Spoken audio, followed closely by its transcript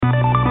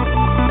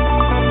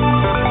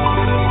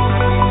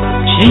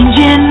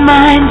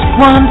minds,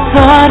 one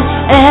thought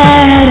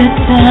at a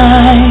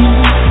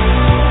time.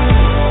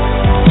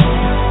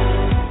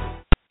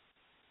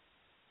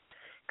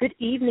 Good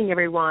evening,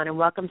 everyone, and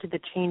welcome to the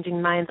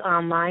Changing Minds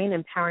Online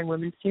Empowering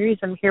Women series.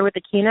 I'm here with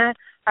Akina.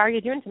 How are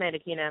you doing tonight,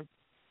 Akina?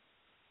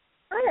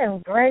 I am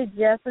great,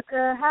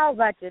 Jessica. How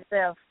about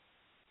yourself?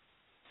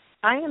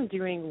 I am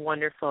doing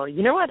wonderful.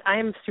 You know what? I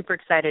am super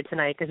excited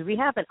tonight because we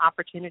have an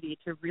opportunity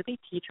to really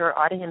teach our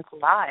audience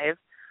live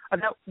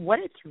about what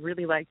it's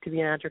really like to be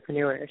an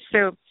entrepreneur.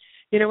 So,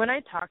 when I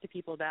talk to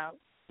people about,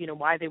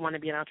 why they want to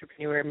be an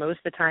entrepreneur, most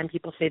of the time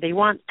people say they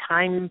want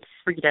time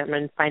freedom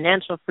and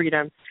financial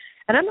freedom.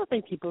 And I don't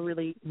think people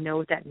really know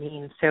what that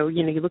means. So,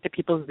 you look at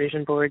people's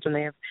vision boards and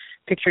they have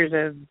pictures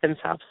of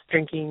themselves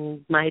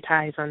drinking Mai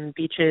Tais on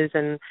beaches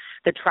and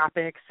the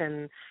tropics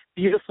and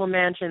beautiful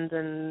mansions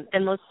and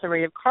endless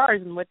array of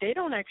cars. And what they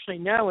don't actually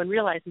know and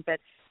realize is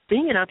that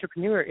being an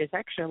entrepreneur is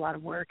actually a lot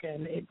of work,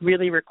 and it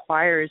really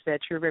requires that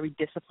you're very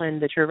disciplined,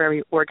 that you're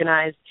very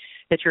organized,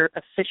 that you're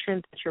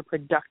efficient, that you're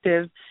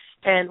productive.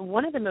 And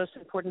one of the most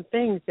important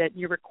things that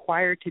you're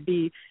required to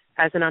be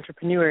as an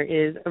entrepreneur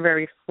is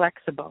very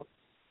flexible.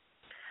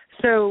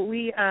 So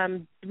we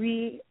have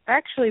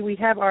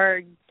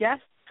our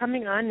guest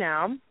coming on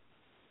now.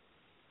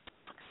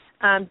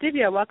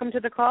 Divya, welcome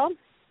to the call.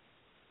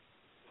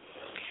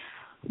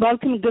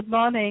 Welcome. Good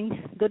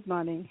morning. Good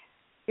morning.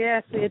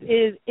 Yes, it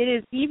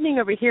is evening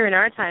over here in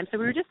our time. So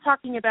we were just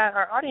talking about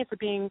our audience for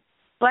being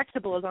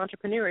flexible as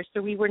entrepreneurs.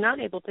 So we were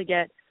not able to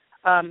get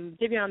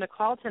Divya on the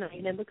call tonight,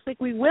 and it looks like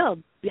we will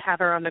have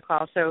her on the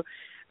call. So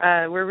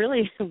we're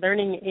really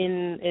learning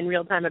in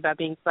real time about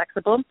being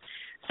flexible.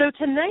 So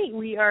tonight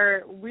we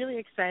are really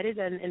excited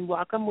and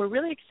welcome. We're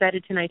really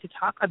excited tonight to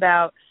talk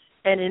about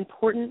an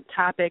important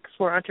topic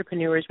for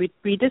entrepreneurs.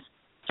 We just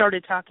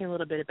started talking a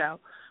little bit about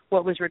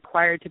what was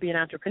required to be an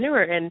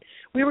entrepreneur, and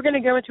we were going to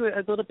go into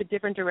a little bit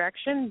different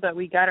direction, but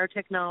we got our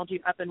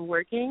technology up and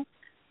working.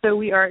 So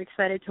we are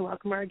excited to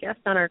welcome our guest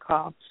on our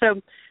call.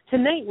 So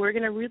tonight we're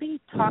going to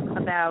really talk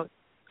about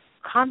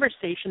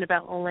conversation,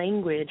 about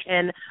language,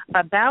 and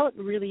about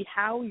really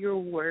how your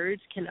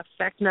words can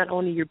affect not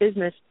only your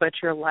business but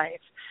your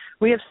life.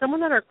 We have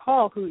someone on our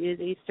call who is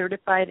a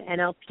certified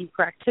NLP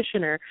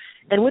practitioner,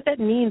 and what that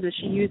means is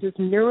she uses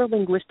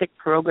neuro-linguistic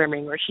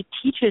programming, or she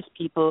teaches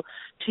people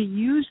to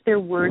use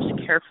their words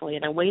carefully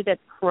in a way that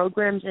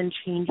programs and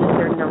changes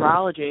their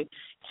neurology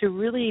to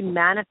really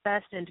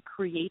manifest and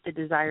create the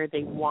desire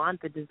they want,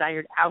 the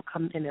desired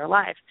outcome in their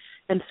life.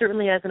 And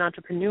certainly as an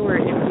entrepreneur,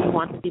 if we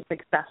want to be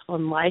successful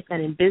in life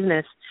and in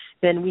business,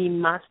 then we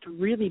must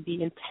really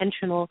be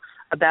intentional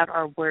about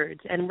our words.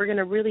 And we're going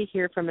to really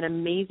hear from an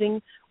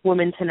amazing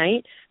woman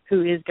tonight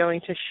who is going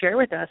to share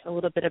with us a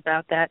little bit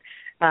about that.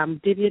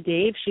 Divya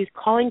Dave, she's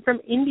calling from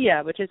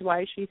India, which is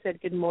why she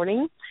said good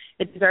morning.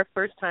 It is our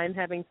first time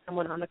having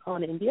someone on the call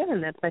in India,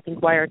 and that's, I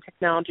think, why our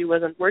technology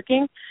wasn't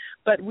working.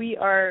 But we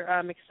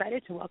are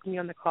excited to welcome you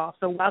on the call,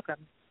 so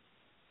welcome.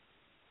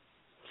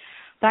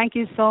 Thank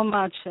you so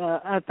much.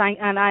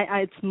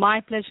 It's my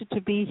pleasure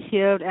to be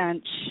here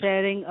and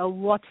sharing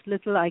what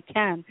little I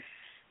can.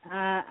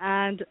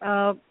 I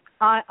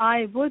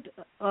would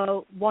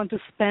want to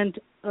spend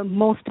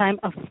most time,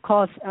 of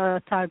course,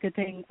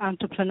 targeting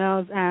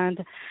entrepreneurs and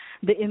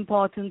the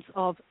importance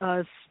of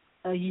us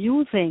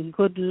using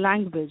good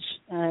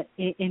language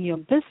in your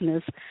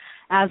business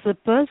as a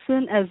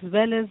person, as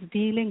well as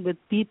dealing with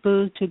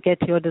people to get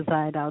your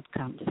desired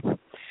outcomes.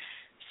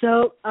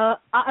 So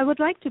I would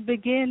like to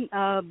begin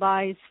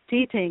by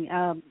stating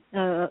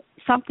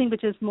something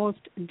which is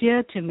most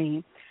dear to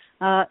me.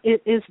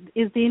 Is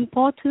the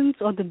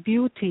importance or the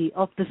beauty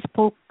of the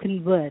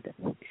spoken word.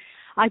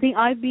 I think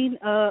I've been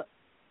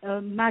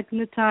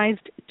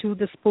magnetized to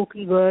the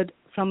spoken word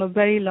from a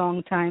very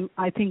long time,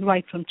 I think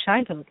right from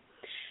childhood.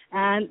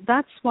 And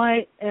that's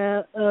why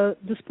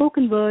the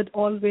spoken word I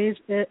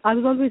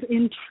was always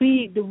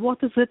intrigued,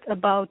 what is it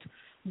about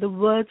the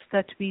words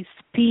that we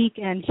speak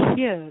and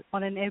hear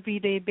on an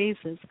everyday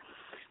basis,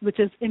 which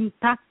is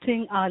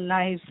impacting our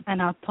lives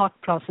and our thought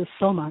process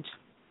so much.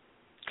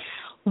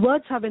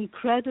 Words have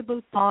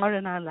incredible power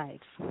in our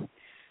lives.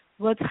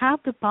 Words have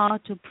the power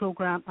to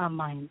program our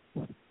mind.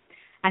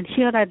 And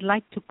here I'd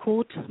like to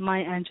quote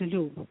Maya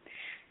Angelou.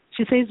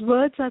 She says,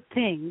 words are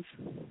things,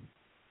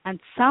 and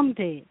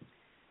someday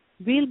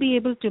we'll be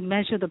able to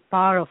measure the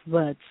power of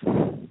words.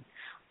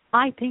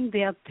 I think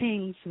they are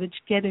things which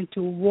get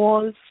into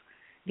walls,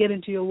 get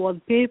into your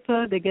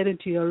wallpaper, they get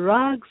into your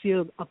rugs,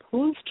 your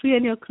upholstery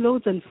and your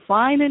clothes, and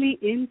finally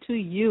into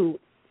you.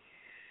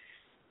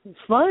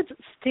 Words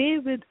stay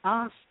with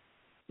us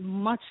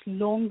much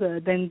longer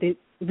than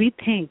we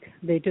think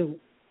they do.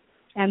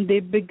 And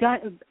they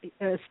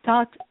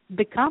start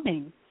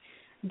becoming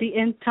the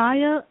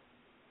entire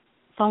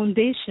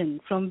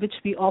foundation from which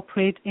we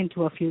operate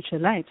into our future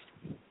lives.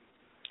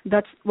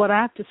 That's what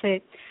I have to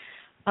say.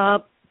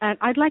 And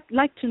I'd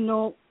like to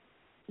know,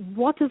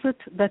 what is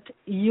it that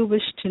you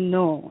wish to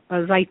know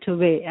right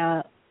away,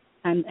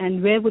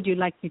 and where would you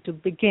like me to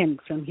begin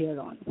from here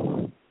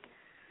on?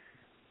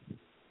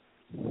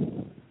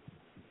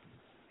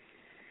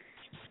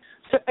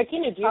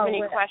 Akina, do you have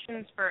any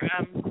questions for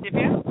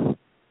Divya?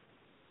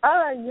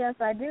 Yes,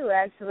 I do,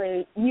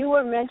 actually. You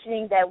were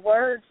mentioning that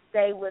words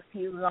stay with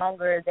you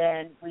longer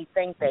than we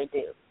think they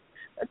do.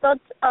 So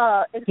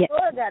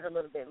explore that a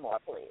little bit more,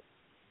 please.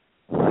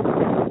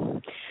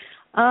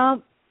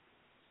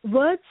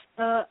 Words,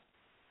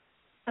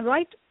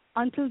 right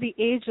until the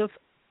age of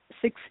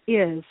 6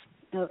 years,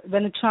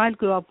 when a child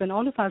grew up, when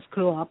all of us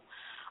grew up,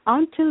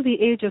 until the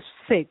age of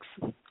 6,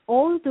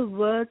 all the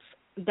words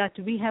that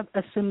we have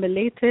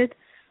assimilated,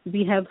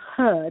 we have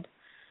heard,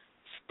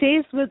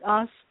 stays with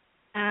us,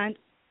 and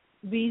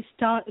we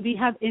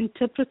have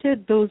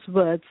interpreted those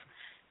words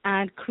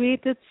and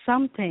created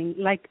something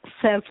like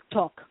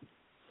self-talk.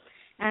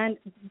 And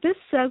this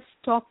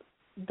self-talk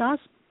thus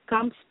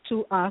comes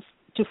to us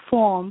to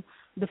form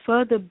the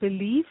further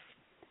belief,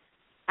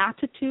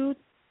 attitude,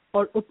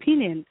 or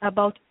opinion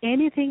about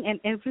anything and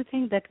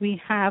everything that we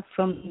have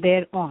from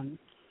there on.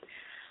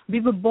 We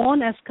were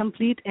born as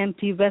complete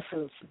empty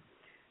vessels,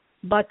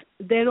 but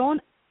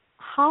thereon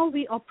how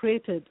we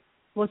operated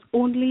was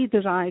only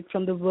derived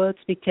from the words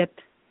we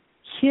kept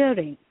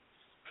hearing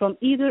from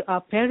either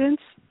our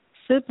parents,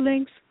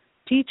 siblings,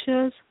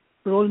 teachers,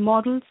 role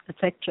models,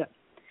 etc.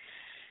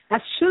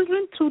 As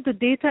children, through the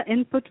data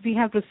input we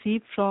have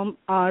received from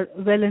our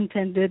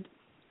well-intended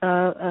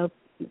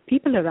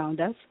people around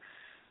us,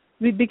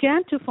 we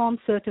began to form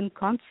certain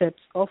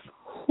concepts of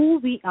who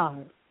we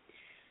are.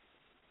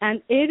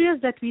 And areas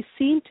that we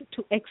seemed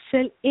to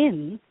excel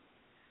in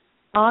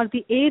are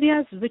the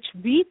areas which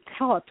we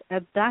thought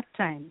at that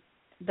time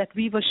that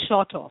we were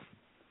short of.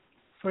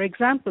 For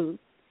example,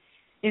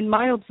 in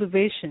my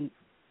observation,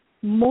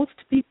 most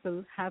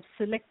people have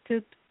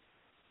selected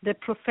their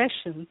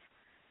professions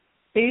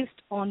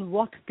based on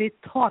what they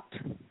thought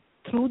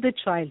through their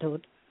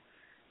childhood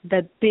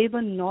that they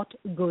were not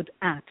good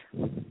at.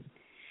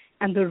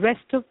 And the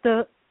rest of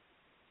the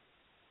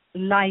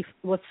life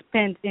was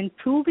spent in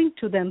proving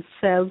to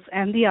themselves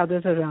and the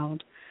others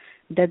around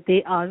that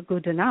they are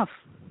good enough.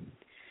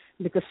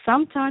 Because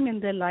sometime in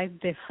their life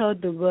they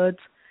heard the words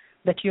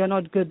that you're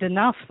not good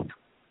enough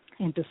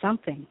into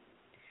something.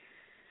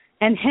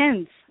 And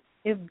hence,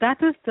 if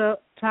that is the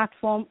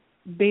platform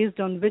based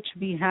on which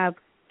we have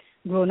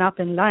grown up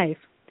in life,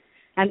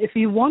 and if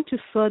we want to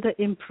further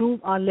improve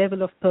our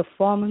level of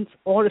performance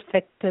or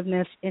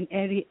effectiveness in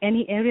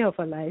any area of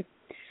our life,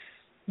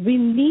 we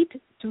need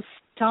to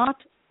start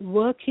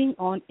working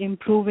on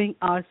improving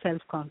our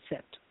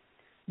self-concept,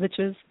 which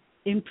is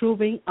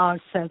improving our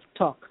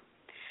self-talk.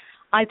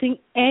 I think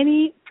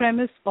any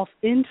premise of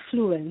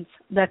influence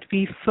that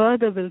we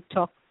further will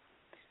talk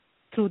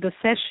through the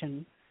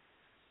session,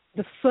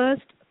 the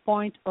first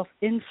point of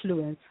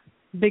influence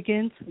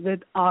begins with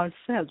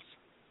ourselves.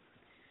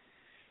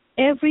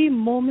 Every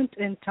moment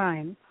in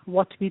time,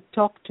 what we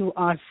talk to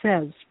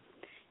ourselves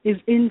is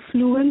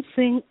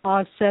influencing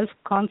our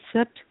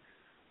self-concept,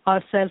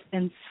 our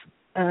self-esteem,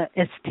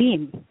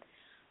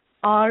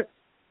 our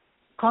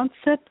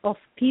concept of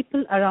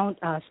people around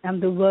us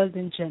and the world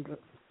in general.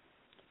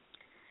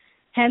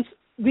 Hence,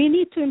 we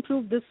need to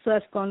improve this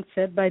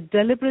self-concept by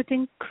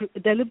deliberately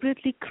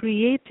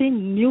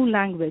creating new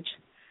language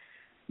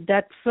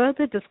that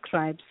further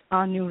describes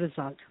our new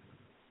result.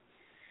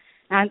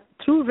 And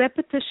through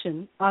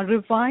repetition, our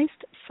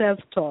revised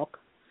self-talk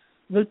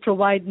will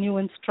provide new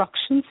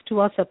instructions to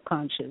our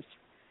subconscious,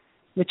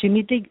 which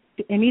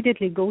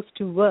immediately goes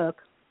to work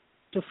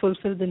to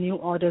fulfill the new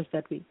orders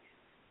that we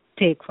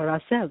take for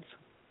ourselves.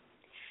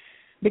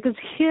 Because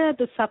here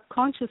the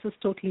subconscious is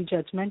totally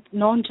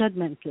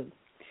non-judgmental.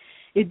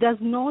 It does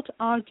not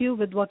argue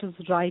with what is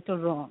right or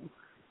wrong,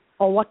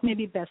 or what may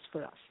be best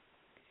for us.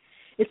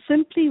 It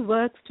simply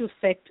works to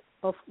effect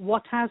of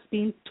what has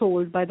been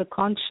told by the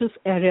conscious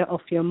area of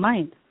your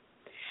mind.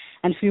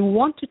 And if you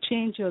want to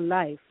change your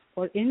life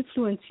or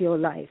influence your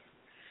life,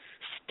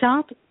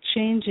 start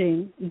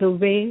changing the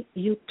way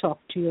you talk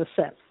to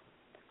yourself.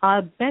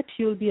 I bet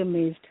you'll be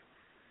amazed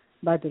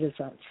by the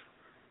results.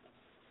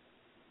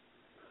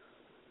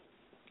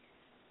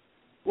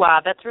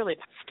 Wow, that's really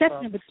powerful.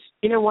 Step number two.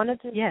 You know, one of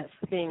the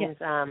things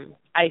yes.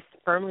 I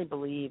firmly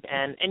believe,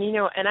 and you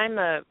know, and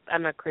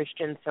I'm a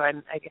Christian, so I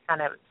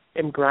kind of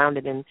am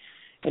grounded in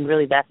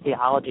really that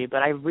theology.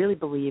 But I really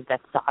believe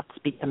that thoughts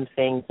become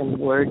things and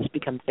words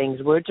become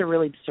things. Words are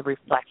really just a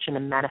reflection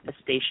and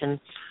manifestation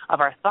of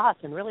our thoughts,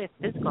 and really a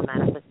physical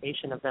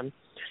manifestation of them.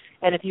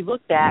 And if you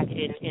look back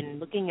in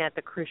looking at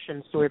the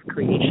Christian story of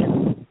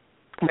creation,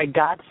 right,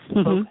 God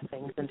spoke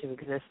things into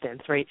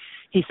existence, right?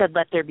 He said,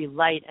 let there be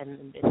light,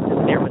 and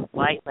there was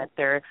light. Let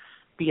there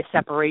be a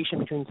separation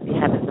between the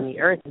heavens and the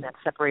earth, and that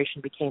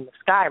separation became the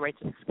sky, right?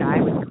 So the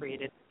sky was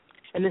created.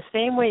 In the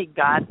same way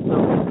God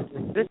spoke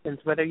into existence,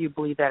 whether you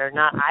believe that or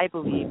not, I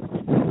believe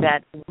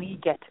that we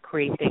get to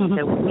create things,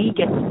 that we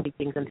get to speak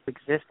things into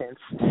existence.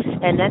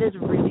 And that is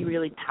really,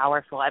 really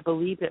powerful. I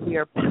believe that we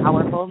are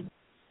powerful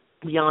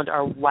beyond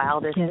our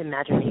wildest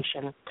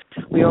imagination.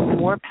 We are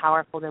more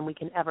powerful than we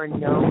can ever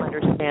know,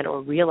 understand,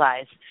 or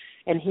realize.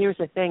 And here's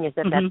the thing is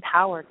that that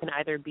power can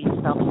either be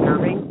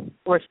self-serving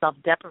or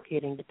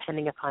self-deprecating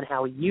depending upon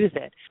how we use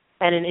it.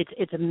 And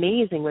it's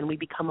amazing when we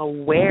become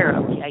aware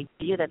of the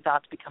idea that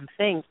thoughts become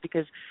things,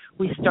 because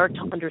we start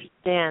to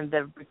understand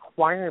the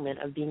requirement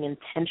of being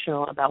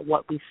intentional about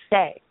what we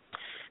say.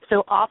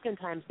 So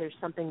oftentimes there's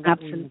something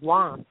that we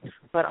want,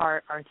 but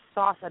our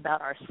thoughts about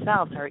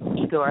ourselves, our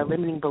ego, our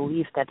limiting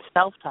beliefs, that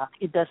self-talk,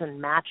 it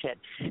doesn't match it.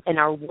 And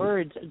our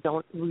words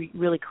don't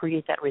really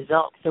create that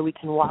result. So we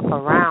can walk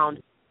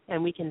around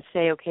and we can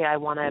say, okay, I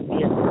want to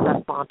be a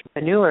successful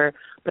entrepreneur,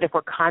 but if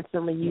we're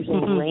constantly using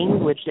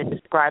language that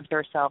describes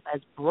ourselves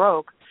as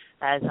broke,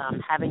 as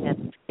having that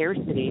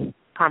scarcity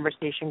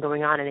conversation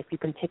going on, and if you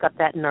can pick up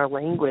that in our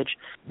language,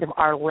 if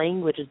our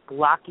language is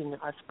blocking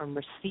us from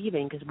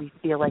receiving because we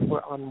feel like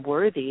we're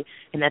unworthy,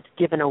 and that's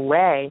given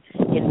away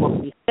in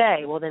what we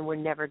say, well, then we're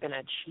never going to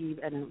achieve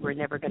and we're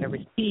never going to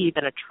receive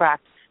and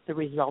attract the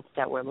results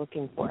that we're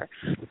looking for.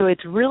 So it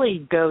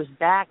really goes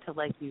back to,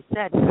 like you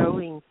said,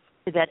 going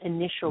to that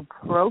initial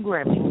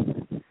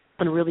programming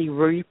and really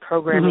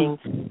reprogramming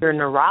your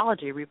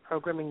neurology,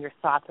 reprogramming your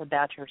thoughts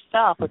about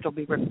yourself, which will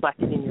be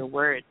reflected in your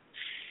words.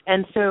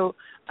 And so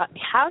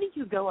how do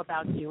you go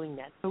about doing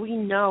that? So we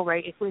know,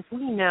 right, if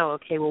we know,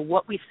 okay, well,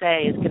 what we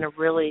say is going to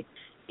really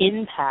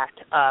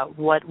impact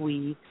what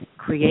we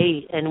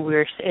create, and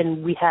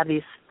we have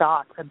these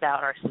thoughts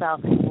about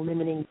ourselves and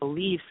limiting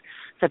beliefs,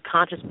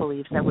 subconscious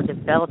beliefs that were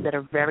developed at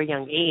a very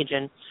young age.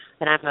 And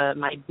I'm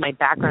my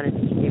background is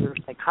in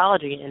behavioral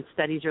psychology, and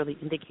studies really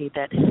indicate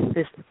that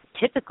this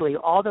typically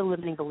all the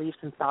limiting beliefs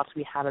and thoughts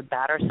we have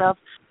about ourselves,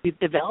 we've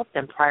developed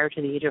them prior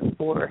to the age of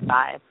 4 or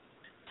 5.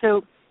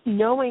 So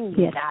knowing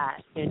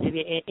that,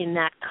 in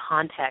that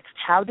context,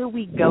 how do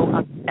we go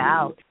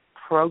about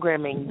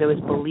programming those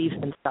beliefs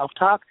and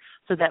self-talk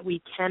so that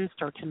we can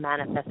start to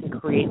manifest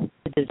and create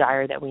the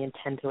desire that we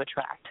intend to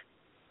attract?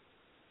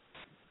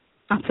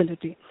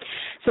 Absolutely.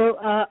 So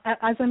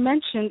as I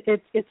mentioned,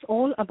 it's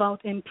all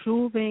about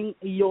improving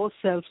your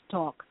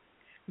self-talk,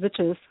 which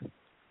is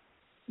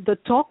the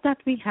talk that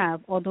we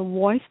have, or the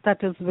voice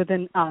that is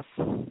within us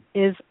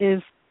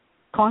is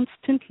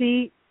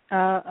constantly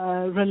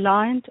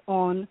reliant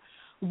on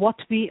what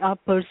we are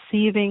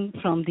perceiving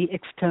from the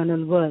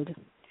external world.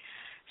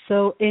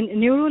 So in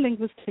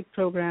neuro-linguistic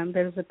program,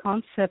 there is a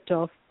concept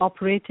of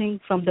operating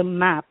from the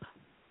map,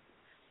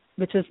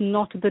 which is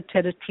not the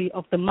territory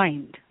of the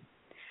mind.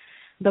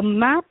 The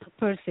map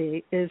per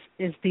se is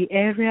the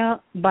area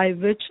by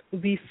which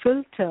we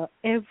filter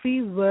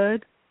every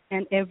word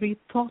and every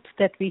thought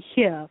that we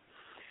hear.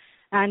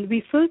 And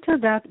we filter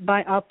that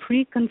by our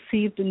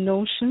preconceived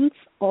notions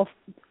of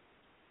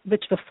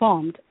which were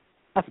formed,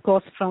 of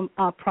course, from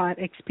our prior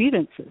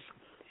experiences.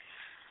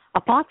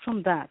 Apart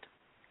from that,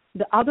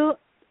 the other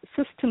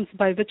systems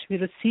by which we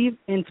receive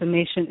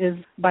information is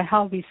by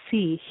how we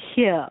see,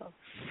 hear,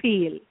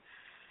 feel,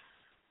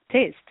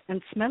 taste,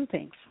 and smell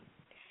things.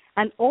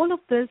 And all of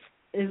this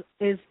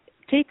is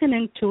taken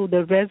into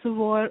the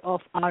reservoir of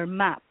our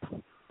map,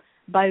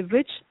 by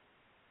which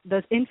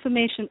the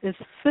information is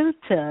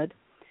filtered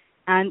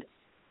and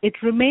it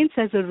remains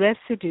as a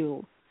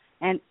residue,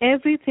 and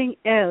everything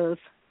else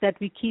that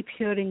we keep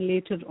hearing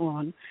later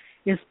on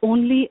is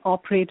only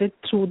operated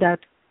through that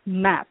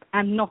map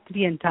and not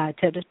the entire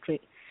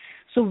territory.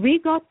 So we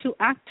got to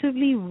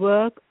actively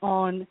work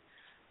on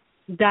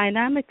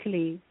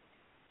dynamically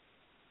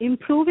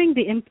improving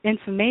the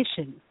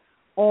information,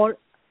 or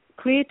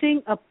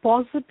creating a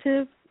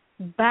positive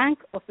bank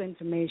of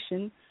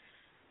information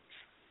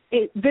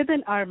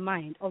within our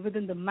mind or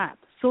within the map,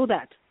 so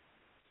that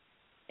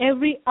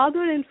every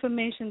other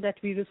information that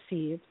we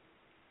receive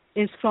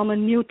is from a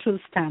neutral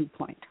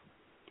standpoint.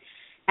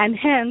 And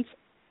hence,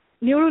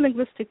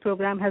 neuro-linguistic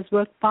program has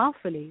worked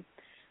powerfully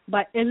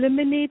by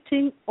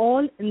eliminating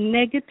all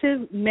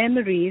negative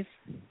memories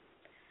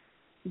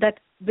that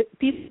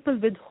people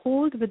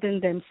withhold within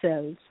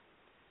themselves,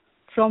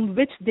 from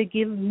which they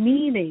give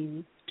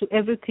meaning to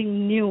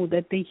everything new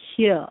that they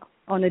hear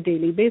on a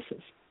daily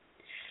basis.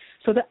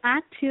 So the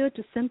act here,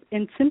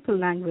 in simple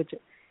language,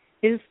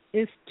 is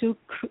to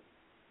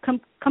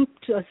come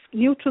to a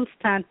neutral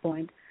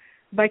standpoint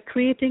by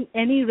creating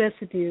any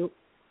residue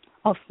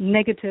of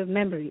negative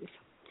memories.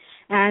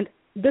 And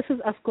this is,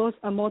 of course,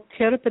 a more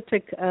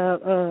therapeutic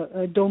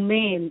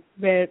domain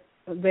where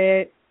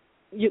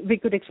we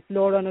could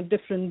explore on a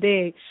different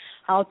day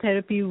how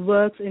therapy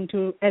works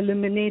into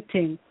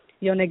eliminating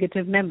your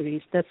negative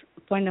memories. That's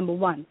point number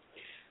one.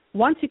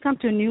 Once you come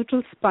to a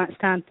neutral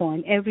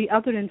standpoint, every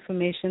other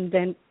information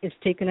then is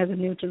taken as a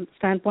neutral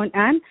standpoint,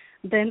 and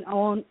then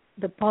on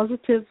the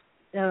positivity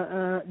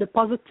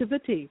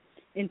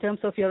in terms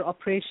of your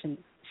operation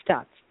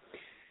starts.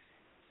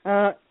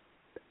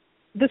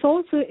 This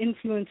also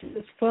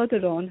influences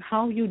further on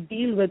how you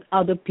deal with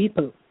other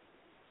people.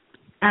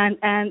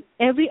 And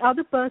every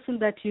other person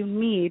that you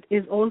meet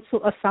is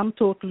also a sum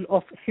total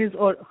of his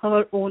or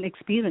her own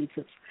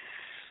experiences.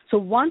 So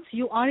once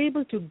you are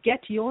able to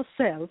get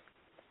yourself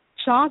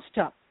charged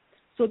up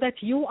so that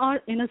you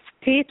are in a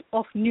state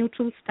of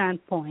neutral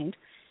standpoint,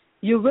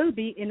 you will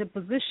be in a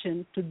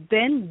position to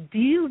then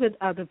deal with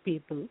other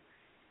people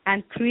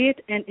and create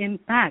an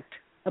impact,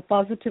 a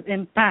positive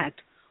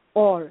impact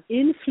or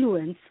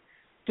influence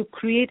to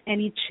create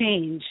any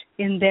change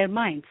in their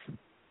minds.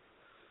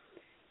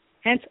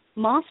 Hence,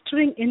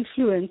 mastering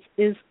influence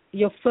is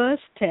your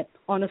first step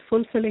on a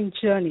fulfilling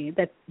journey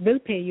that will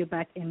pay you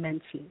back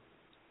immensely.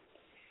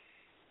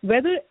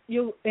 Whether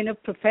you're in a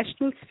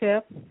professional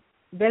sphere,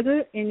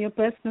 whether in your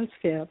personal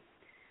sphere,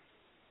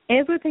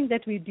 everything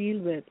that we deal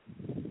with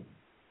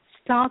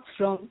starts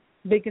from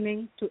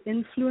beginning to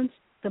influence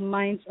the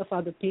minds of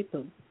other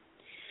people.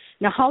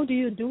 Now, how do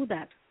you do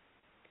that?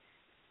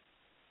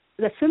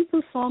 The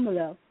simple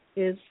formula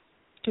is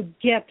to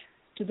get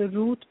to the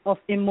root of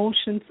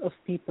emotions of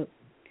people.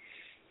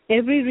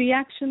 Every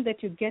reaction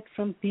that you get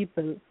from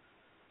people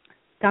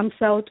comes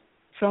out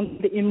from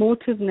the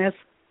emotiveness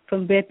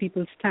from where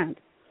people stand.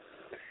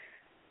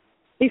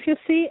 If you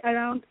see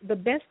around the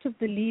best of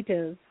the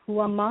leaders who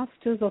are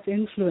masters of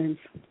influence,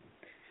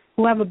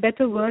 who have a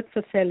better word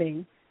for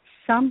selling,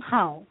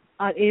 somehow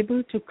are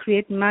able to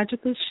create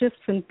magical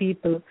shifts in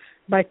people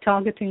by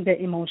targeting their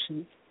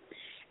emotions.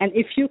 And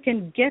if you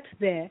can get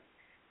there,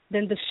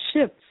 then the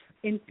shifts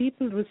in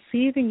people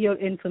receiving your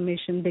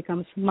information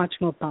becomes much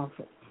more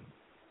powerful.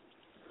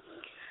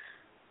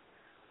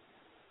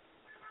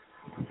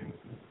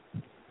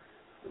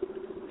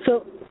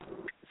 So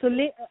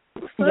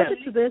further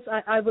to this,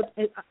 I would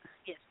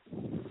yes.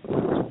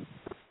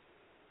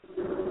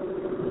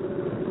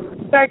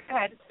 Sorry, go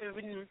ahead.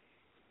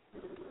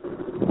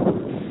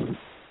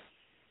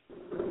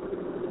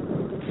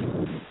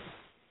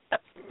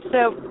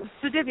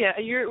 So Divya,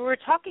 we're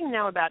talking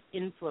now about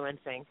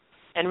influencing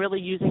and really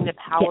using the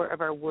power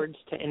of our words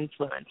to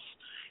influence.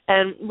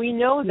 And we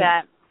know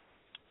that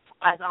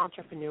as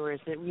entrepreneurs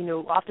that,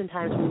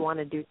 oftentimes we want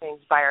to do things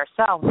by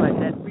ourselves, but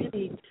that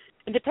really,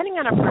 and depending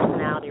on our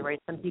personality,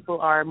 right, some people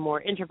are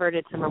more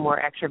introverted, some are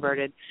more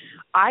extroverted.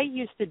 I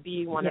used to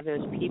be one of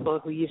those people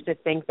who used to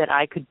think that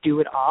I could do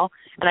it all,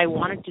 and I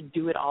wanted to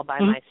do it all by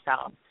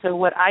myself. So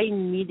what I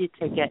needed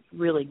to get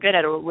really good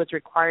at, or what was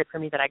required for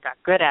me that I got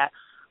good at,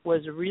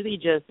 was really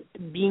just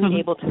being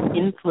able to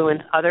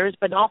influence others,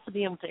 but also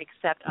being able to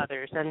accept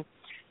others and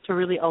to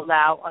really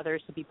allow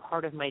others to be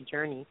part of my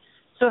journey.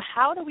 So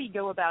how do we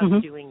go about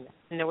doing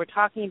this? We're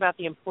talking about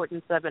the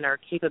importance of and our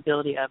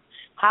capability of.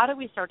 How do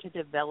we start to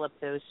develop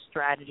those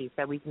strategies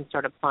that we can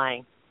start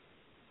applying?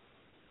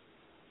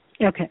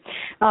 Okay.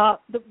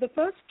 The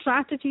first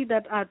strategy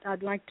that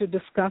I'd like to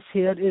discuss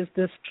here is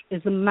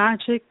the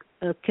magic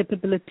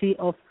capability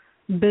of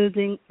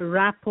building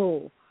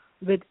rapport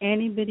with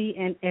anybody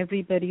and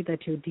everybody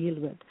that you deal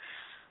with.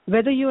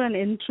 Whether you're an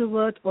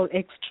introvert or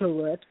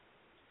extrovert,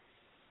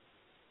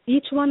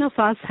 each one of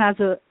us has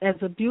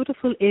a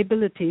beautiful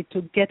ability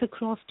to get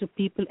across to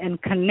people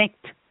and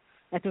connect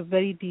at a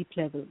very deep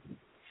level.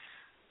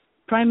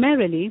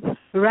 Primarily,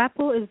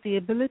 rapport is the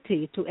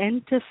ability to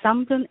enter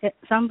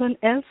someone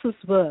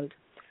else's world,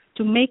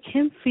 to make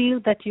him feel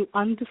that you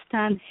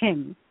understand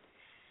him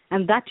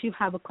and that you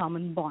have a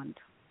common bond.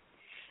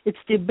 It's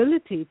the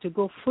ability to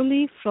go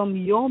fully from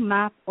your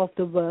map of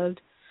the world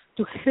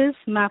to his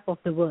map of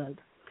the world.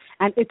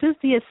 And it is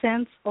the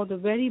essence or the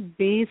very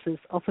basis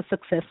of a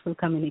successful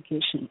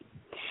communication.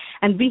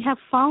 And we have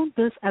found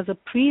this as a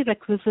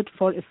prerequisite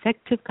for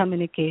effective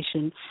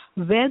communication,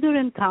 whether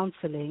in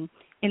counseling,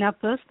 in our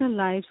personal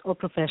lives or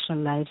professional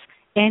lives,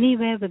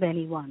 anywhere with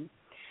anyone.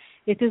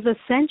 It is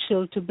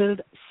essential to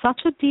build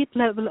such a deep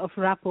level of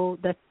rapport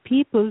that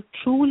people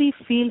truly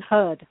feel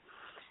heard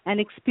and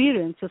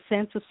experience a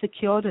sense of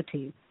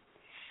security.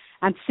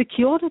 And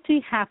security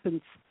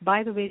happens,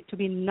 by the way, to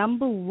be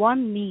number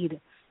one need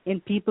in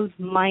people's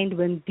mind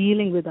when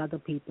dealing with other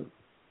people.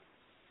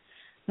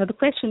 Now, the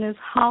question is,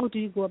 how do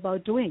you go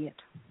about doing it?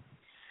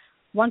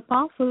 One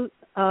powerful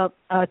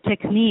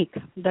technique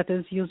that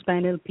is used by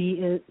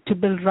NLP to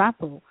build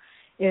rapport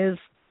is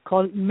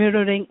called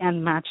mirroring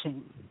and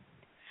matching.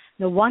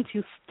 Now, once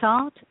you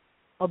start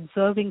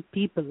observing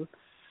people,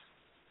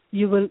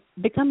 you will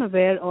become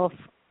aware of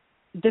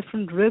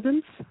different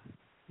rhythms,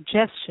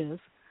 gestures,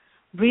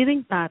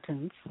 breathing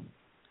patterns,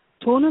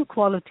 tonal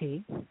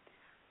quality,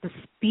 the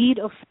speed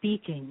of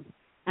speaking,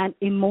 and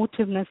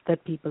emotiveness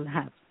that people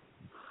have.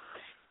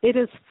 It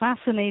is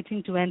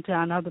fascinating to enter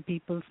another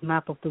people's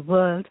map of the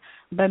world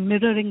by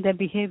mirroring their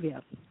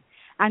behavior.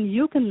 And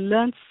you can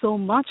learn so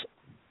much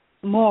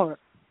more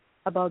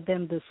about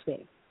them this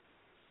way.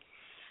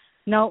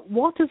 Now,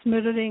 what is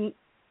mirroring?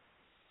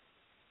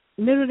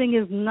 Mirroring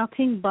is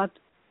nothing but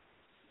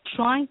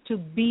trying to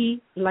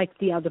be like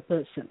the other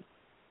person.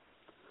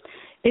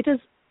 It is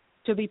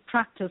to be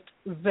practiced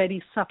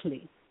very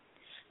subtly.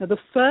 Now, the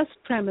first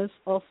premise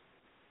of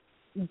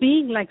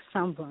being like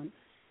someone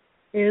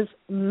is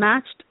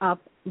matched up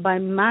by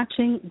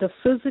matching the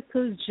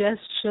physical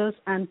gestures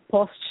and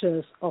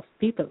postures of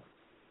people,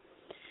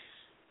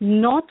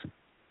 not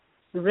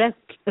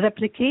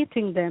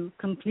replicating them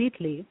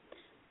completely,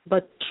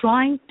 but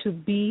trying to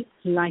be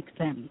like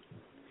them.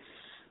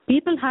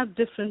 People have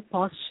different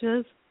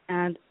postures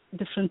and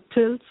different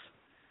tilts,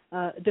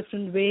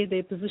 different way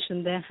they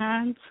position their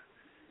hands,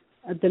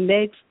 the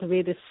legs, the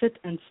way they sit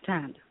and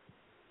stand.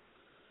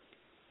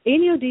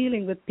 In your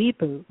dealing with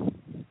people,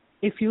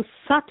 if you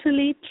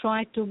subtly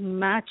try to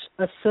match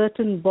a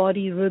certain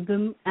body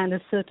rhythm and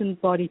a certain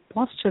body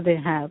posture they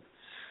have,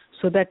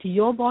 so that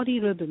your body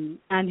rhythm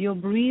and your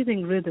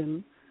breathing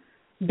rhythm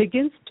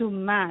begins to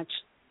match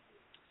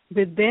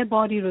with their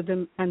body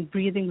rhythm and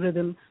breathing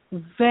rhythm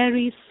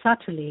very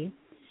subtly,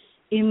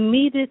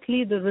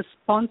 immediately the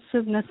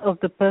responsiveness of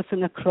the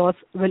person across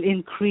will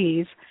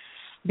increase,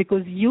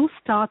 because you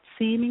start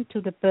seeming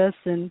to the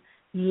person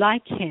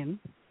like him,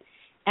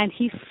 and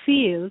he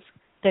feels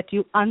that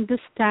you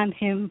understand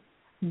him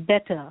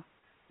better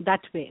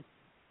that way.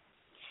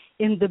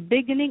 In the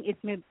beginning, it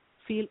may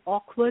feel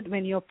awkward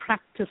when you're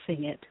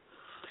practicing it,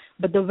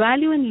 but the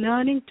value in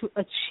learning to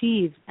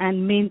achieve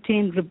and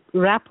maintain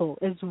rapport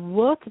is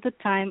worth the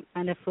time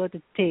and effort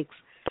it takes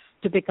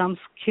to become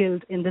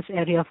skilled in this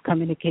area of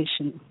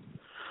communication.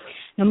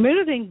 Now,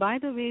 mirroring, by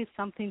the way, is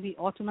something we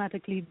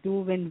automatically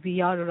do when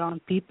we are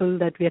around people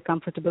that we are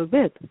comfortable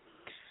with.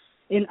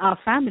 In our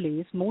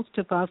families, most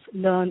of us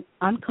learn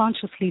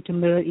unconsciously to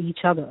mirror each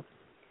other.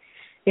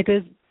 It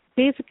is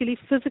basically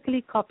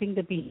physically copying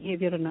the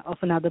behavior of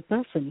another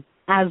person,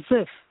 as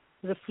if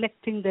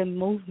reflecting their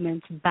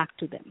movements back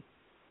to them.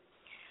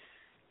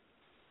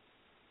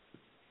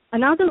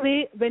 Another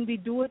way, when we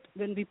do it,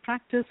 when we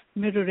practice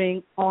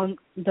mirroring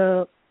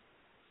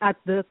at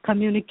the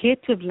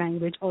communicative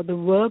language or the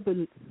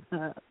verbal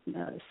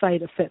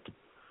side of it,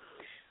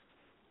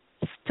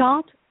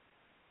 start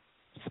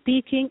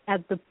speaking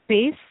at the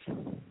pace,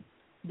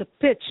 the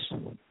pitch,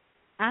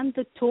 and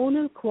the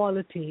tonal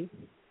quality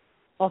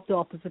of the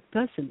opposite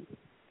person,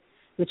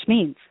 which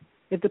means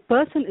if the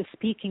person is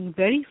speaking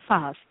very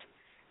fast,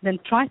 then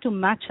try to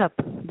match up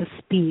the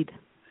speed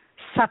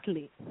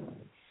subtly.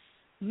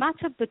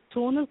 Match up the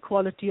tonal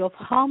quality of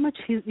how much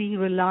is he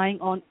relying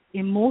on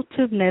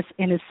emotiveness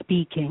in his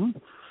speaking.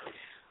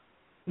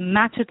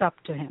 Match it up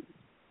to him.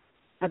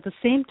 At the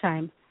same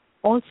time,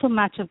 also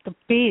match up the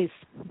pace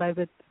by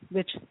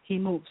which he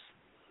moves.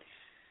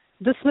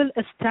 This will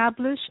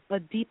establish a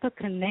deeper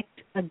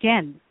connect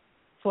again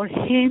for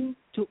him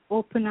to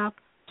open up,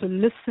 to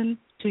listen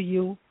to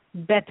you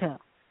better.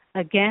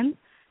 Again,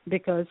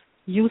 because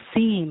you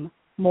seem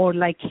more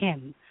like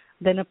him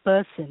than a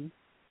person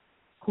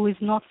who is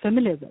not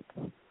familiar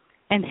with.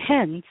 And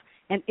hence,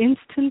 an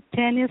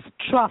instantaneous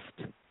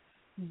trust,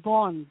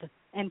 bond,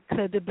 and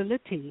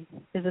credibility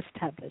is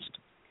established.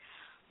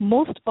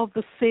 Most of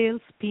the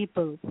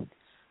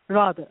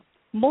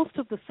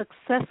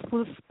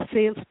successful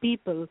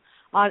salespeople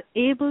are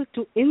able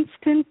to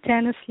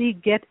instantaneously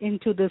get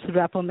into this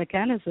rapport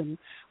mechanism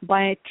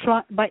by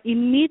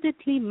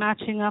immediately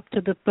matching up to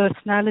the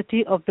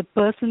personality of the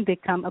person they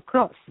come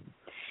across.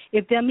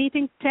 If they're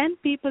meeting 10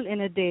 people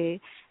in a day,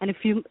 and if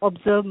you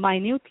observe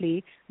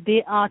minutely,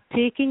 they are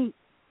taking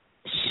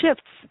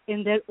shifts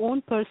in their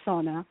own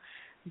persona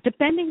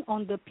depending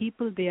on the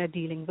people they are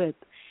dealing with.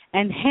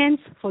 And hence,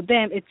 for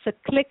them, it's a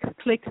click,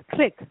 click,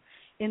 click.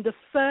 In the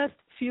first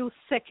few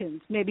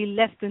seconds, maybe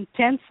less than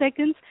 10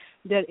 seconds,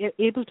 they're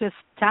able to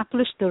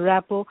establish the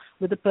rapport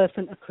with the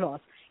person across.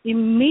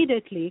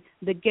 Immediately,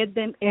 they get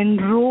them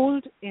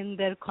enrolled in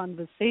their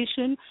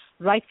conversation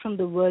right from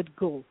the word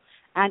go.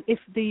 And if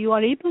you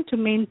are able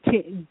to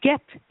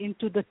get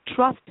into the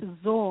trust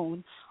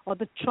zone or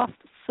the trust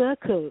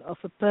circle of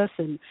a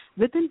person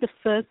within the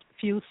first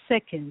few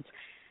seconds,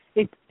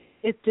 it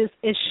is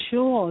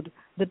assured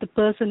that the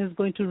person is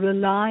going to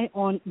rely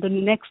on the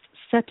next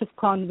set of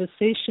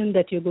conversation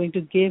that you're going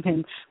to give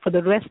him for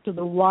the rest of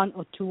the 1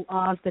 or 2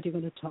 hours that you're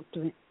going to talk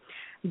to him.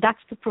 That's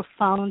the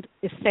profound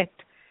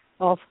effect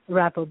of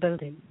rapport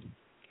building.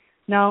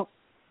 Now,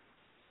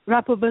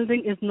 rapport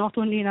building is not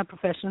only in our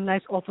professional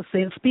lives or for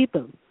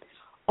salespeople.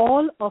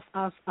 All of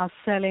us are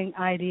selling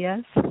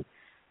ideas,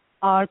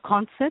 our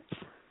concepts,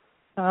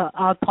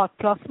 our thought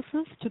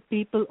processes to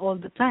people all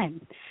the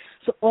time.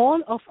 So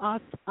all of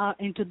us are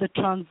into the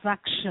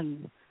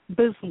transaction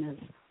business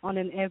on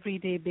an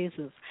everyday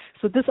basis.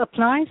 So this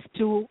applies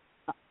to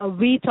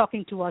we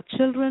talking to our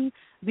children,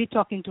 we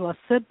talking to our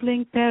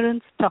sibling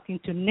parents, talking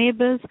to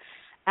neighbors,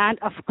 and,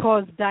 of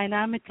course,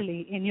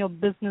 dynamically in your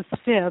business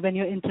sphere when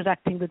you're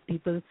interacting with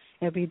people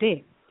every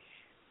day.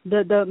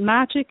 The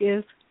magic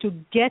is to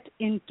get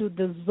into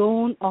the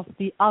zone of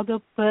the other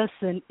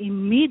person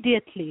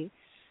immediately,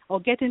 or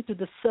get into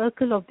the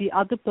circle of the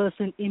other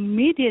person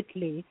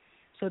immediately,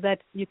 so that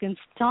you can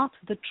start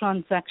the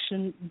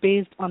transaction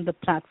based on the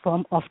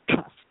platform of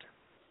trust.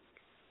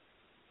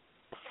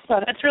 So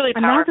that's really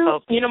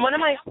powerful. One of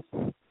my...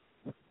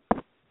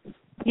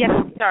 Yes.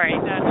 Sorry.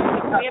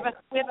 We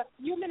have a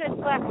few minutes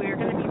left. We're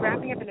going to be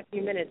wrapping up in a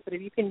few minutes, but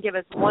if you can give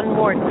us one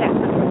more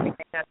tip,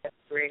 that's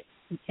great.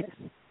 Yes.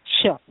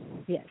 Sure.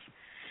 Yes.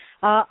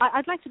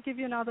 I'd like to give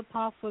you another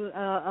powerful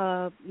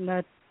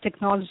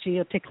technology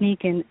or technique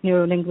in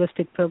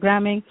neuro-linguistic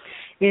programming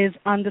is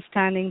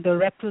understanding the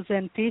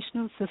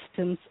representational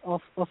systems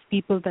of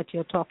people that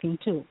you're talking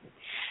to.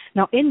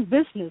 Now, in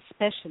business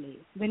especially,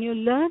 when you're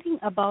learning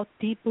about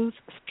people's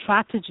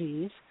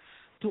strategies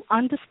to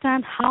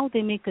understand how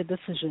they make a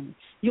decision,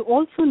 you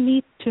also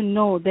need to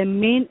know their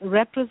main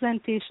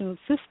representational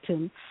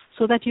system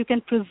so that you can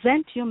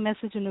present your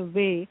message in a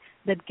way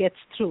that gets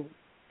through.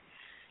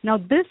 Now,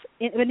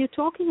 when you're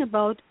talking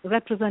about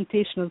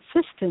representational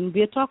system,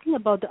 we are talking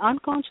about the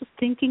unconscious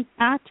thinking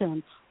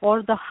pattern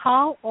or the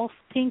how of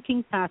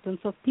thinking patterns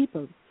of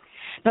people.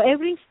 Now,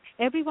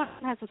 everyone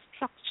has a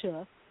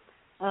structure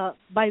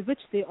by which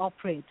they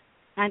operate,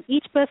 and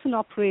each person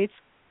operates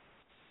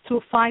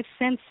through 5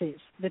 senses,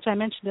 which I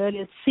mentioned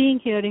earlier: seeing,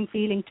 hearing,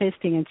 feeling,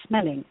 tasting, and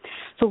smelling.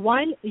 So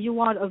while you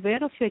are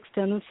aware of your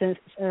external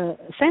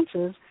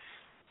senses,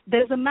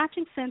 there's a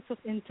matching sense of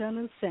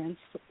internal sense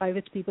by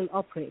which people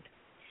operate.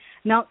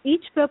 Now,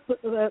 each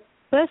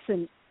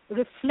person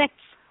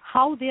reflects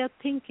how they are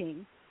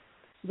thinking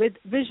with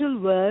visual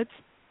words,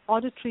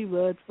 auditory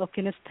words, or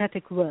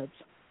kinesthetic words.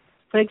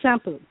 For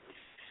example,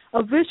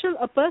 a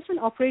person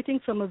operating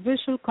from a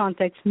visual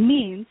context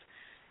means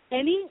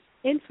any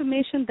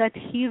information that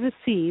he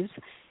receives,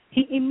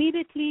 he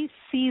immediately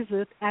sees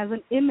it as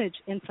an image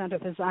in front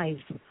of his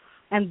eyes.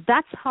 And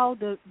that's how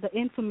the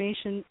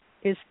information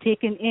is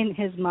taken in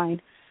his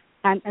mind,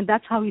 and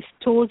that's how he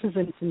stores his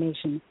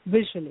information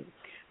visually.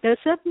 There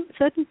are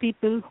certain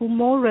people who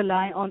more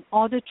rely on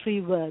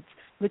auditory words,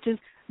 which is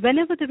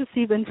whenever they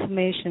receive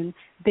information,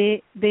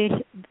 they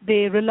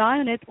rely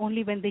on it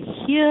only when they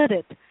hear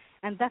it,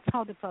 and that's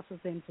how they process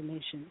the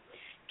information.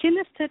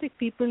 Kinesthetic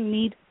people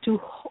need to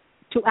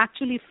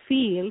actually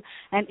feel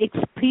and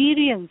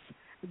experience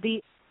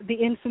the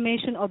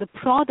information or the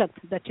product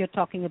that you're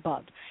talking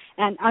about,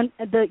 and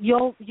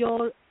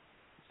your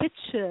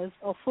pictures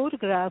or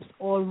photographs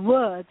or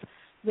words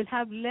will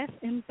have less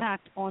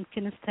impact on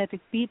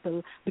kinesthetic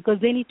people because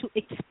they need to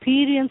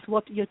experience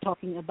what you're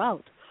talking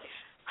about.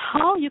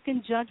 How you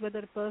can judge whether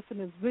a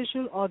person is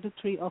visual,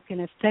 auditory, or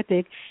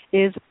kinesthetic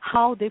is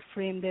how they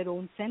frame their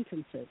own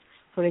sentences.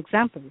 For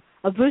example,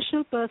 a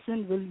visual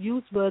person will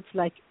use words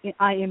like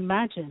I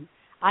imagine,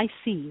 I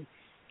see,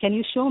 can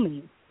you show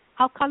me,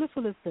 how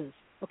colorful is this,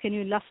 or can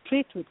you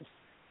illustrate with this,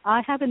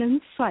 I have an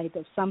insight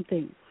of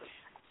something,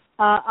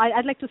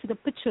 I'd like to see the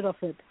picture of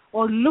it,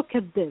 or look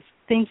at this,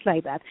 things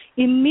like that.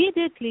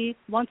 Immediately,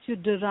 once you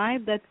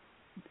derive that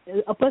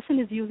a person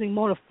is using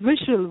more of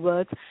visual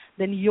words,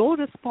 then your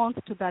response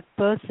to that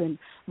person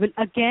will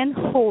again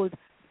hold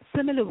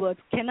similar words.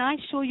 Can I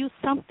show you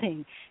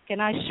something? Can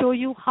I show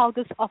you how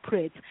this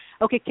operates?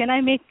 Okay, can I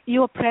make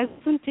you a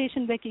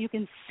presentation where you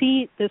can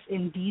see this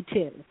in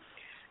detail?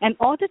 An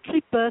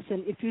auditory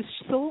person, if you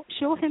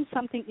show him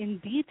something in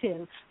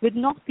detail, would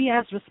not be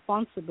as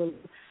responsible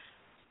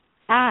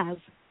as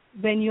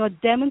when you're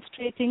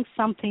demonstrating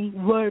something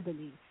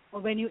verbally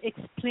or when you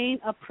explain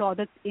a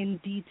product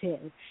in detail.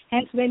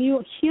 Hence, when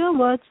you hear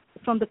words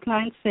from the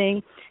client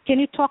saying, can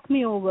you talk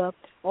me over,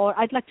 or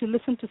I'd like to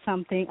listen to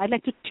something, I'd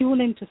like to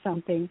tune into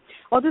something,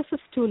 or this is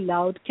too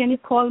loud, can you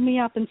call me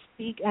up and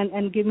speak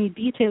and give me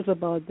details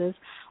about this,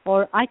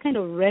 or I kind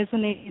of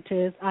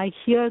resonate, I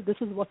hear this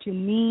is what you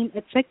mean,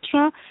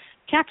 etc.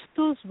 Catch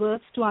those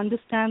words to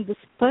understand this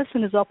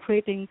person is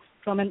operating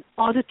from an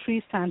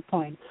auditory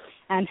standpoint.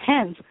 And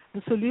hence,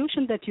 the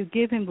solution that you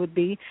give him would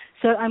be,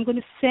 sir, I'm going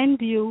to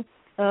send you,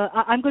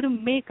 I'm going to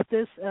make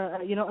this,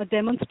 a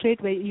demonstrate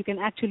where you can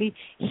actually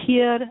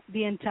hear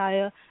the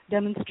entire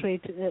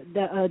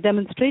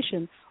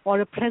demonstration or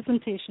a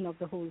presentation of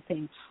the whole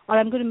thing. Or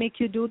I'm going to make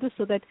you do this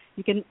so that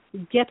you can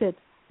get it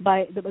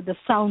by the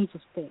sounds of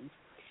things.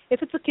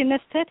 If it's a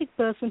kinesthetic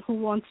person who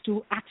wants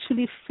to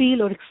actually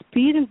feel or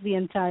experience the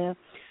entire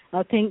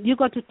thing, you've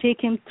got to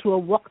take him through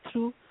a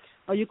walkthrough,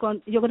 or you're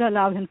going to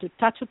allow him to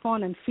touch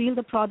upon and feel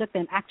the product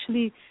and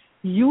actually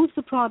use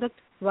the product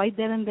right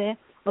there and there,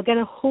 or get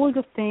a hold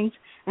of things.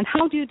 And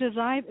how do you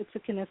derive it's a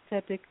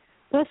kinesthetic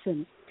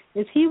person?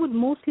 Is he would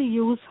mostly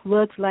use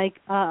words like,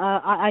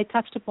 I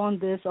touched upon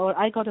this, or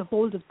I got a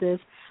hold of this,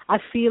 I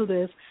feel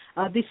this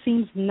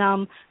seems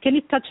numb, can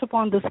you touch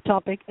upon this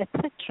topic,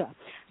 etc.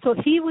 So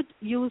he would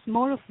use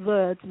more of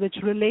words which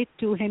relate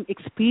to him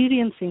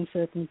experiencing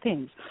certain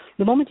things.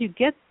 The moment you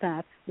get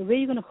that, the way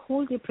you're going to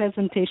hold your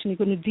presentation, you're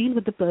going to deal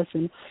with the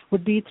person,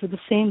 would be through the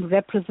same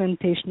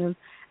representational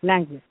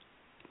language.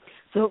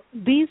 So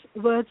these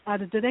words are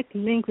a direct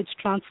link which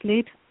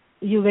translate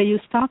where you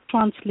start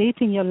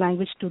translating your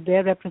language to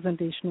their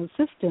representational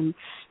system,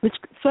 which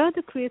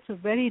further creates a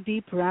very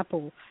deep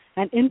rapport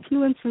and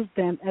influences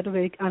them at a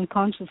very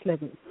unconscious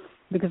level.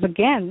 Because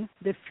again,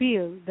 they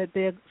feel that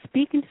they're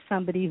speaking to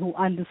somebody who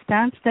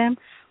understands them,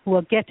 who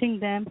are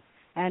getting them,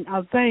 and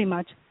are very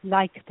much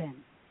like them.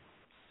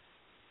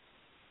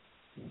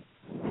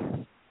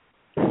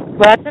 Well,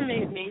 that's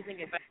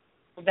amazing advice.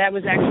 That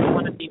was actually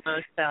one of the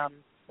most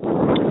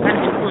kind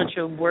of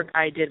influential work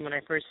I did when I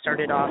first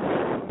started off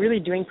really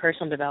doing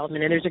personal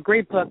development. And there's a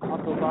great book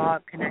called The Law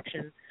of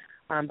Connection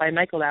by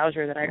Michael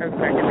Lauser that I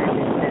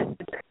recommend.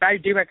 I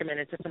do recommend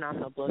it. It's a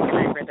phenomenal book, and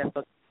I've read that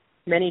book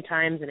many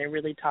times, and it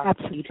really talks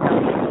in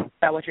detail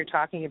about what you're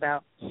talking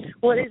about.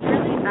 Well, it's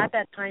really at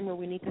that time where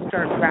we need to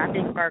start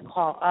wrapping our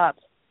call up.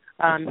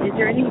 Is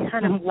there any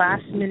kind of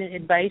last-minute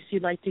advice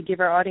you'd like to give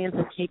our audience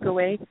a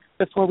takeaway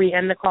before we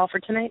end the call for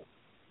tonight?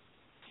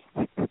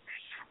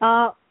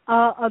 The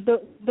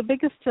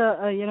biggest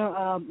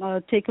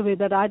takeaway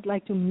that I'd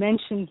like to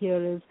mention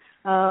here is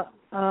the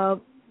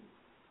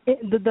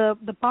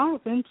power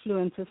of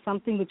influence is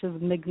something which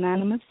is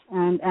magnanimous,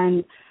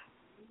 and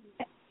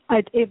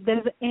if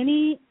there's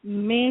any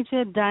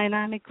major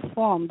dynamic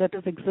form that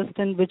is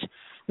existent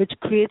which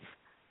creates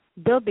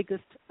the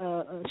biggest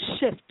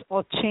shift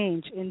or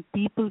change in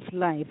people's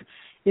life,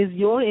 is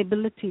your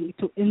ability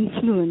to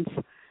influence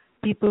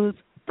people's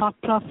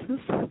thought process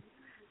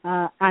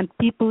and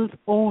people's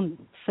own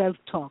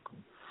self-talk.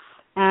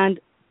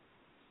 And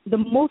the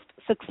most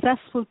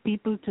successful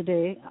people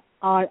today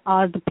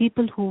are the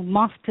people who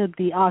mastered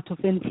the art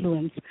of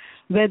influence,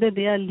 whether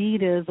they are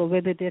leaders or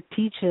whether they're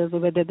teachers or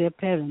whether they're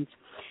parents.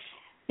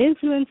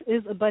 Influence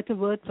is a better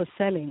word for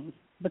selling,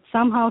 but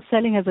somehow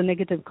selling has a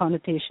negative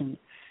connotation.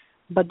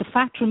 But the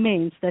fact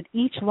remains that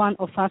each one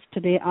of us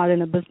today are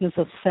in a business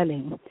of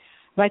selling,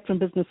 right from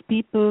business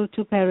people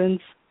to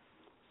parents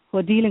who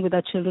are dealing with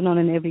our children on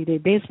an everyday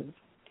basis.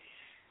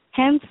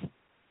 Hence,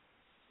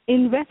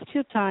 invest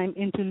your time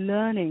into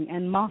learning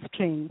and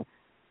mastering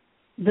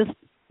this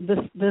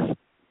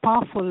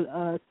powerful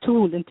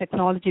tool in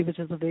technology which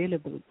is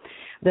available.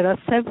 There are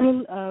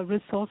several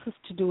resources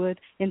to do it.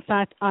 In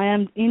fact, I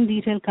am in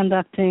detail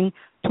conducting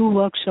 2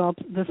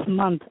 workshops this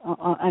month,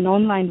 an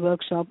online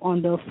workshop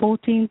on the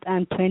 14th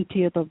and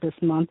 20th of this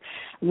month,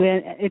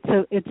 where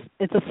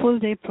it's a full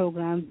day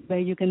program where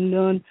you can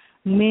learn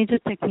major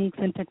techniques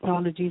and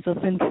technologies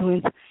of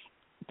influence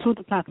through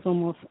the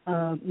platform of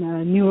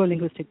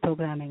neuro-linguistic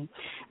programming.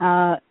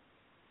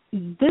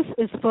 This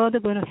is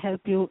further going to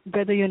help you,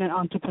 whether you're an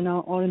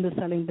entrepreneur or in the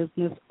selling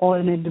business or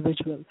an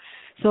individual.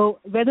 So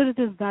whether it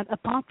is that,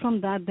 apart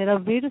from that, there are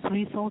various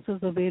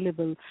resources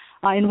available.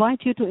 I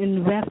invite you to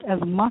invest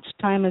as much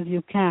time as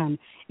you can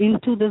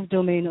into this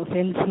domain of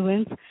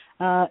influence.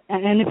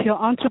 And if you're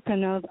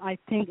entrepreneurs, I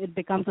think it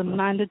becomes a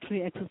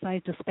mandatory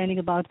exercise to spending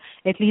about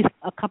at least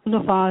a couple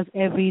of hours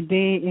every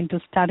day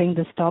into studying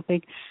this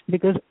topic,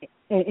 because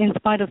in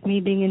spite of me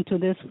being into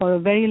this for a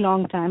very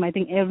long time, I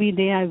think every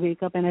day I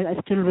wake up and I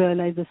still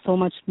realize there's so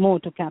much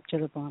more to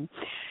capture upon.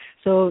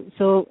 So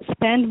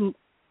spend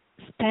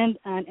time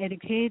and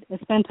educate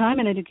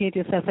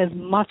yourself as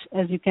much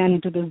as you can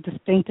into this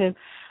distinctive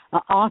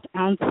art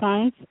and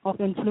science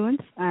of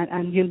influence,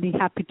 and you'll be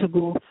happy to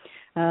go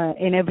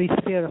in every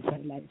sphere of your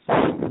life.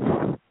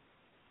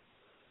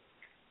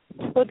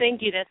 Well,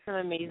 thank you. That's some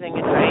amazing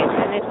advice.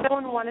 And if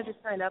someone wanted to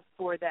sign up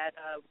for that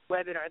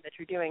webinar that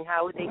you're doing,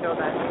 how would they go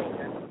about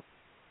doing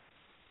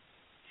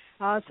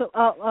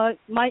that?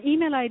 My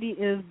email ID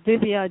is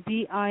Divya,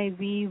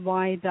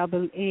 DIVYAA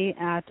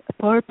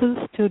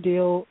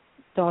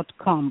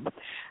 @purplestudio.com.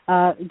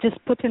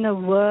 Just put in a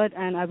word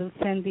and I will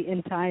send the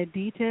entire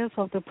details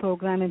of the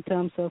program in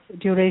terms of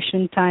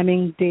duration,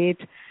 timing,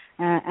 date,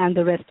 and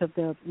the rest of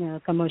the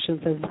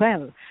commercials as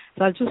well.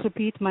 So I'll just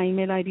repeat, my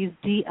email ID is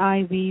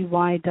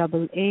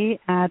DIVYAA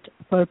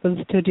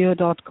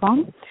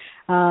 @purplestudio.com,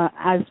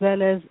 as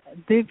well as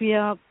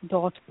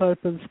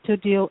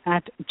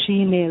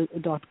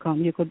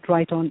divya.purplestudio@gmail.com. You could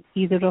write on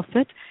either of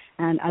it,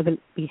 and I will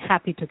be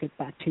happy to get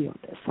back to you on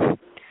this.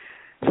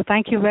 So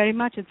thank you very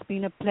much. It's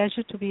been a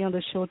pleasure to be on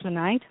the show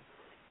tonight,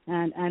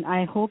 and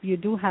I hope you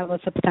do have a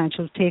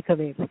substantial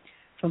takeaway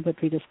from what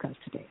we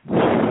discussed today.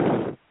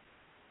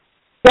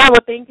 Yeah,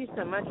 well, thank you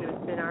so much.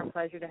 It's been our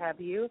pleasure to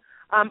have you.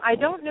 I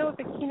don't know if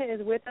Akina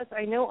is with us.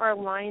 I know our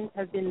lines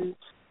have been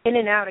in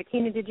and out.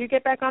 Akina, did you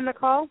get back on the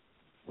call?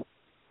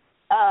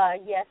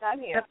 Yes, I'm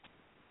here.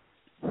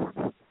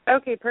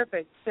 Okay,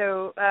 perfect.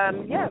 So,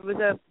 it was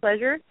a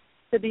pleasure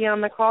to be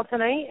on the call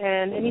tonight.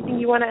 And anything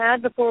you want to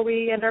add before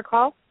we end our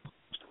call?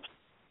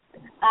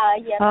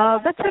 Yes.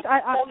 That's it.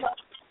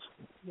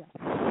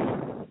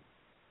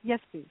 Yes,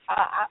 please.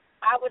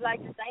 I would like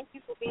to thank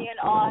you for being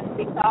on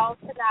the call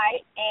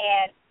tonight,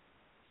 and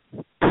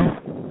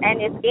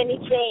if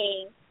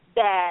anything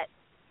that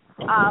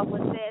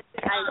was said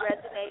tonight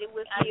resonated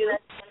with you,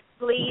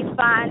 please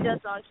find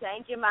us on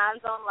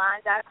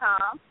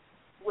changeyourmindsonline.com.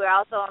 We're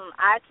also on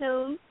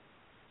iTunes,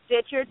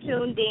 Stitcher,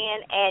 Tuned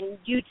In, and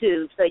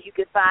YouTube, so you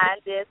can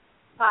find this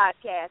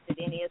podcast at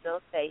any of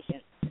those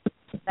stations.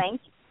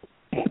 Thank you.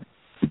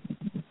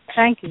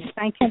 Thank you.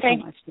 Thank you so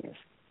much, yes.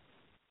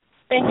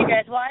 Thank you,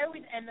 guys. Well, I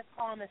always end this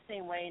call in the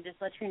same way and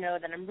just let you know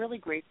that I'm really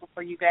grateful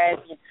for you guys.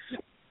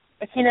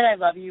 Akina and I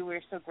love you.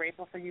 We're so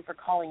grateful for you for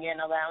calling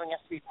in, allowing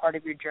us to be part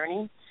of your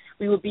journey.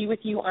 We will be with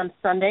you on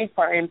Sunday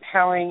for our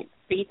Empowering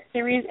Faith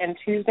series and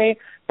Tuesday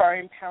for our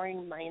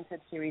Empowering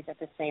Mindset series at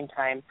the same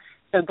time.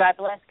 So God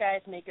bless,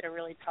 guys. Make it a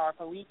really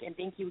powerful week. And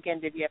thank you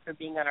again, Divya, for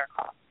being on our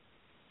call.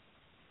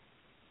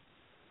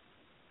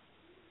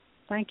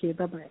 Thank you.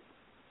 Bye-bye.